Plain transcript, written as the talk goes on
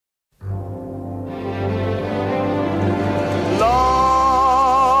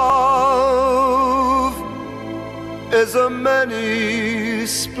is a many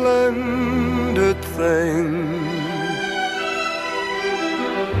splendid thing.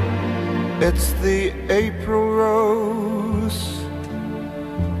 It's the April rose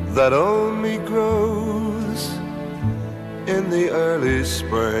that only grows in the early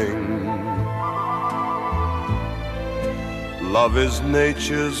spring. Love is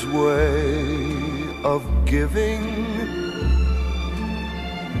nature's way of giving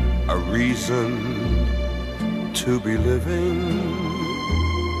a reason to be living.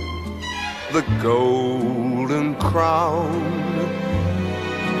 The golden crown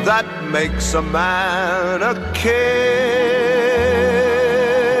that makes a man a king.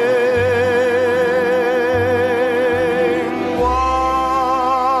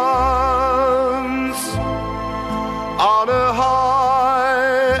 Once on a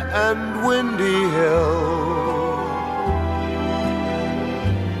high and windy hill,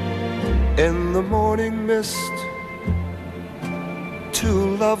 in the morning mist, two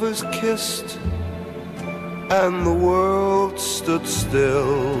lovers kissed, and the world stood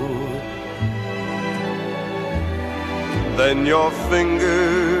still. Then your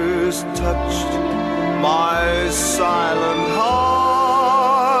fingers touched my silent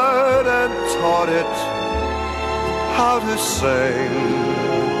heart and taught it how to sing.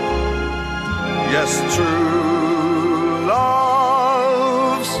 Yes, true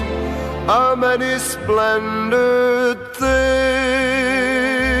love's a many splendid thing.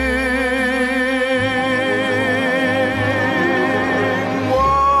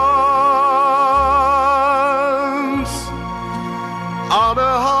 On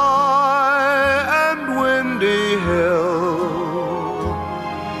a high and windy hill,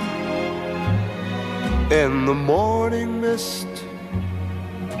 in the morning mist,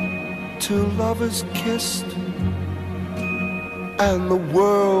 two lovers kissed, and the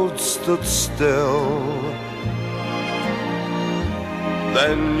world stood still.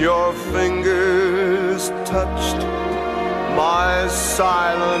 Then your fingers touched my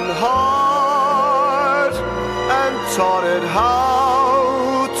silent heart and taught it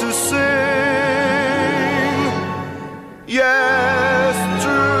how to sing. Yeah.